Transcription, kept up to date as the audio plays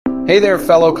Hey there,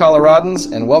 fellow Coloradans,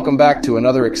 and welcome back to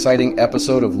another exciting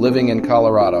episode of Living in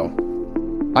Colorado.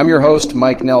 I'm your host,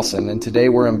 Mike Nelson, and today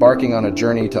we're embarking on a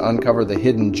journey to uncover the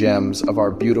hidden gems of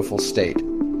our beautiful state.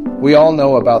 We all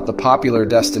know about the popular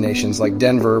destinations like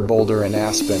Denver, Boulder, and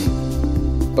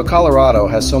Aspen, but Colorado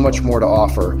has so much more to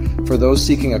offer for those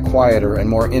seeking a quieter and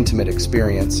more intimate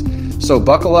experience. So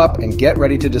buckle up and get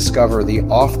ready to discover the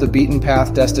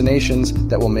off-the-beaten-path destinations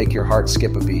that will make your heart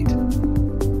skip a beat.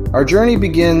 Our journey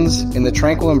begins in the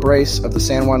tranquil embrace of the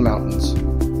San Juan Mountains,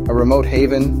 a remote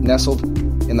haven nestled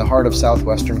in the heart of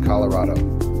southwestern Colorado.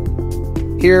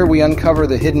 Here we uncover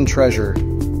the hidden treasure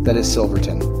that is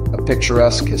Silverton, a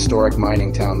picturesque historic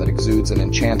mining town that exudes an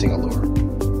enchanting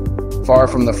allure. Far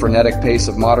from the frenetic pace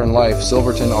of modern life,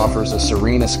 Silverton offers a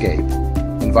serene escape,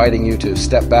 inviting you to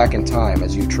step back in time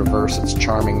as you traverse its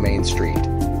charming main street,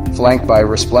 flanked by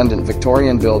resplendent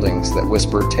Victorian buildings that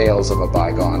whisper tales of a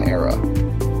bygone era.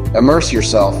 Immerse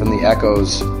yourself in the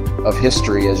echoes of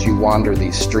history as you wander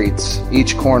these streets,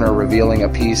 each corner revealing a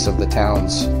piece of the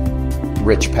town's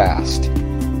rich past.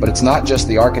 But it's not just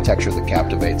the architecture that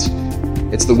captivates,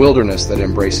 it's the wilderness that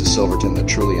embraces Silverton that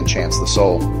truly enchants the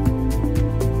soul.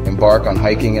 Embark on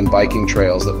hiking and biking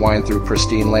trails that wind through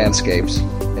pristine landscapes,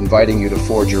 inviting you to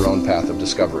forge your own path of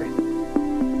discovery.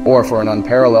 Or for an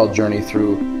unparalleled journey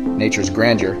through nature's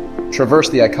grandeur, traverse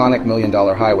the iconic $1 Million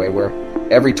Highway where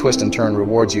every twist and turn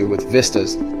rewards you with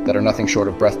vistas that are nothing short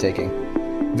of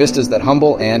breathtaking. Vistas that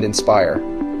humble and inspire,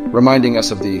 reminding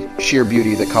us of the sheer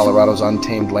beauty that Colorado's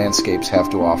untamed landscapes have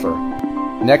to offer.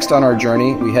 Next on our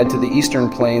journey, we head to the eastern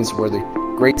plains where the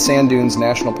Great Sand Dunes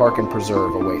National Park and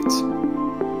Preserve awaits.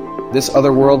 This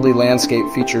otherworldly landscape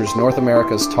features North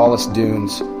America's tallest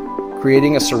dunes,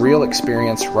 creating a surreal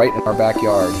experience right in our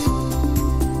backyard.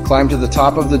 Climb to the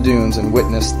top of the dunes and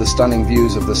witness the stunning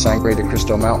views of the Sangre de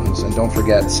Cristo Mountains, and don't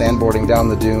forget, sandboarding down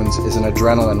the dunes is an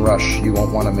adrenaline rush you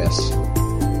won't want to miss.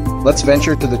 Let's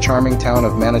venture to the charming town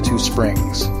of Manitou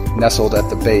Springs, nestled at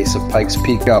the base of Pikes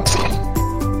Peak.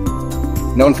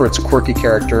 Known for its quirky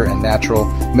character and natural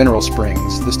mineral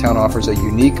springs, this town offers a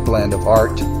unique blend of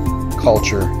art,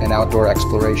 culture, and outdoor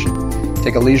exploration.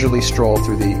 Take a leisurely stroll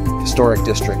through the historic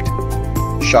district,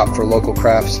 shop for local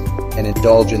crafts, and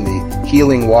indulge in the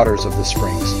healing waters of the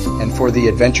springs. And for the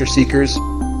adventure seekers,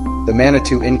 the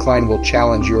Manitou Incline will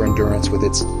challenge your endurance with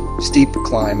its steep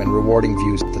climb and rewarding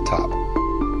views at the top.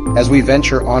 As we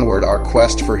venture onward, our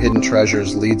quest for hidden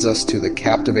treasures leads us to the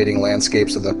captivating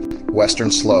landscapes of the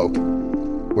western slope,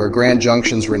 where Grand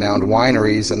Junction's renowned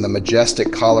wineries and the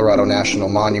majestic Colorado National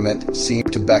Monument seem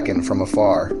to beckon from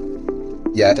afar.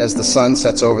 Yet, as the sun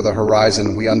sets over the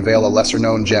horizon, we unveil a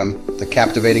lesser-known gem, the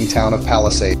captivating town of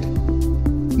Palisade.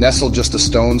 Nestled just a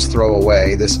stone's throw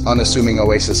away, this unassuming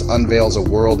oasis unveils a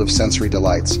world of sensory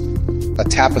delights. A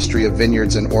tapestry of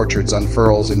vineyards and orchards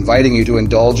unfurls, inviting you to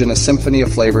indulge in a symphony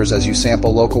of flavors as you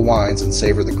sample local wines and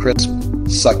savor the crisp,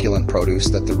 succulent produce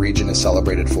that the region is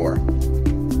celebrated for.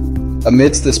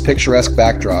 Amidst this picturesque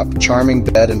backdrop, charming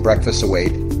bed and breakfast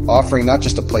await, offering not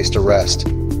just a place to rest,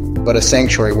 but a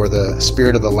sanctuary where the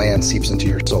spirit of the land seeps into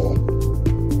your soul.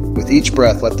 With each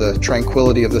breath, let the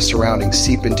tranquility of the surroundings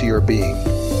seep into your being,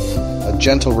 a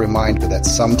gentle reminder that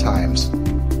sometimes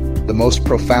the most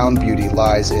profound beauty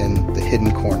lies in the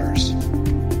hidden corners,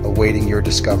 awaiting your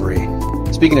discovery.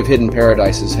 Speaking of hidden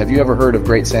paradises, have you ever heard of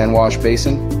Great Sand Wash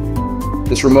Basin?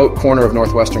 This remote corner of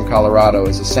northwestern Colorado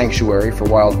is a sanctuary for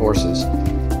wild horses.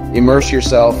 Immerse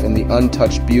yourself in the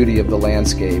untouched beauty of the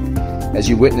landscape as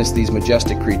you witness these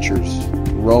majestic creatures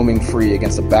roaming free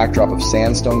against a backdrop of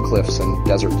sandstone cliffs and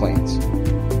desert plains.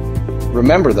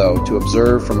 Remember, though, to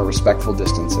observe from a respectful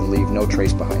distance and leave no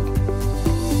trace behind.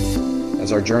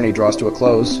 As our journey draws to a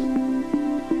close,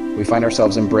 we find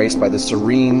ourselves embraced by the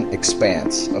serene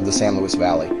expanse of the San Luis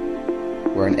Valley,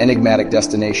 where an enigmatic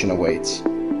destination awaits,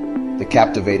 the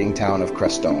captivating town of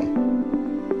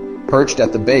Crestone. Perched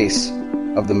at the base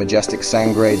of the majestic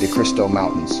Sangre de Cristo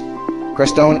Mountains,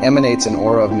 Crestone emanates an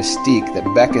aura of mystique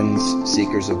that beckons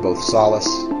seekers of both solace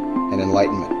and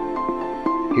enlightenment.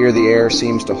 Here the air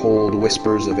seems to hold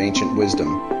whispers of ancient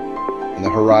wisdom, and the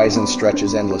horizon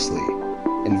stretches endlessly,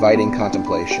 inviting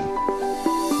contemplation.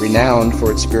 Renowned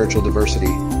for its spiritual diversity,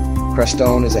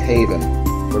 Crestone is a haven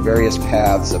where various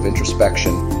paths of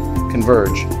introspection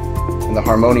converge, and the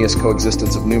harmonious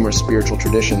coexistence of numerous spiritual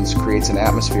traditions creates an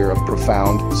atmosphere of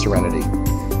profound serenity.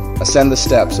 Ascend the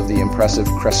steps of the impressive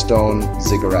Crestone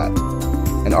Ziggurat,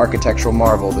 an architectural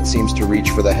marvel that seems to reach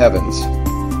for the heavens,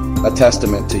 a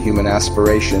testament to human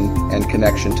aspiration and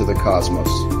connection to the cosmos.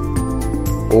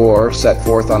 Or set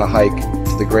forth on a hike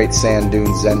to the Great Sand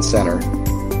Dunes Zen Center,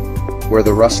 where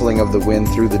the rustling of the wind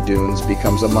through the dunes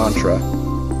becomes a mantra,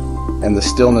 and the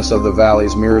stillness of the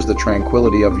valleys mirrors the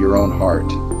tranquility of your own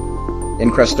heart.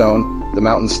 In Crestone, the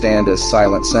mountains stand as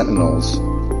silent sentinels,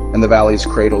 and the valleys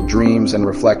cradle dreams and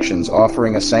reflections,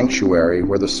 offering a sanctuary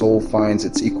where the soul finds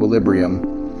its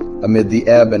equilibrium amid the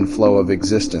ebb and flow of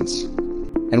existence.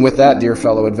 And with that, dear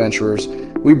fellow adventurers,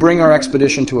 we bring our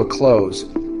expedition to a close,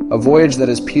 a voyage that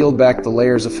has peeled back the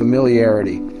layers of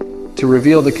familiarity to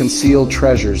reveal the concealed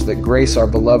treasures that grace our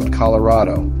beloved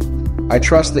Colorado. I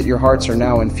trust that your hearts are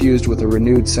now infused with a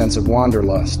renewed sense of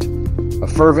wanderlust, a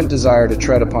fervent desire to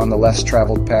tread upon the less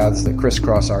traveled paths that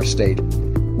crisscross our state,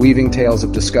 weaving tales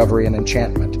of discovery and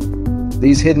enchantment.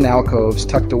 These hidden alcoves,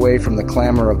 tucked away from the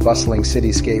clamor of bustling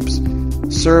cityscapes,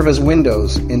 serve as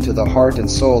windows into the heart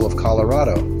and soul of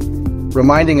Colorado,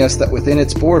 reminding us that within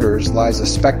its borders lies a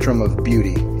spectrum of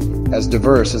beauty, as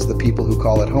diverse as the people who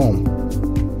call it home.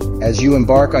 As you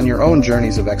embark on your own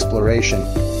journeys of exploration,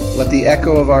 let the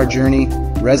echo of our journey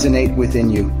resonate within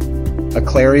you, a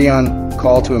clarion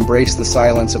call to embrace the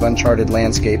silence of uncharted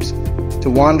landscapes, to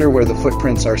wander where the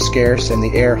footprints are scarce and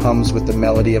the air hums with the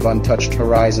melody of untouched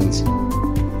horizons.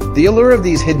 The allure of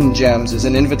these hidden gems is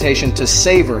an invitation to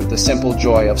savor the simple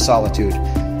joy of solitude,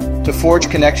 to forge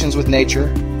connections with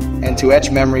nature, and to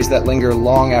etch memories that linger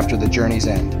long after the journey's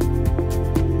end.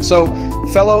 So,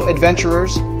 fellow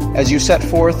adventurers, as you set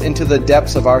forth into the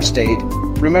depths of our state,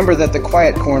 remember that the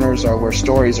quiet corners are where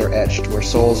stories are etched, where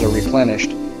souls are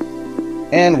replenished,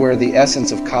 and where the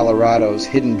essence of Colorado's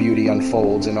hidden beauty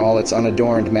unfolds in all its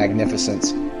unadorned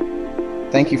magnificence.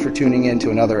 Thank you for tuning in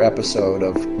to another episode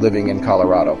of Living in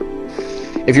Colorado.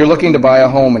 If you're looking to buy a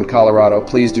home in Colorado,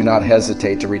 please do not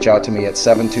hesitate to reach out to me at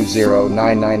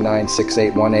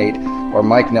 720-999-6818 or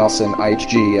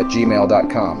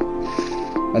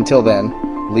mikenelsonihg@gmail.com. Until then,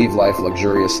 leave life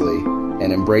luxuriously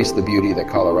and embrace the beauty that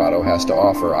Colorado has to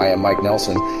offer. I am Mike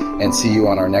Nelson, and see you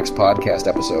on our next podcast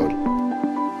episode.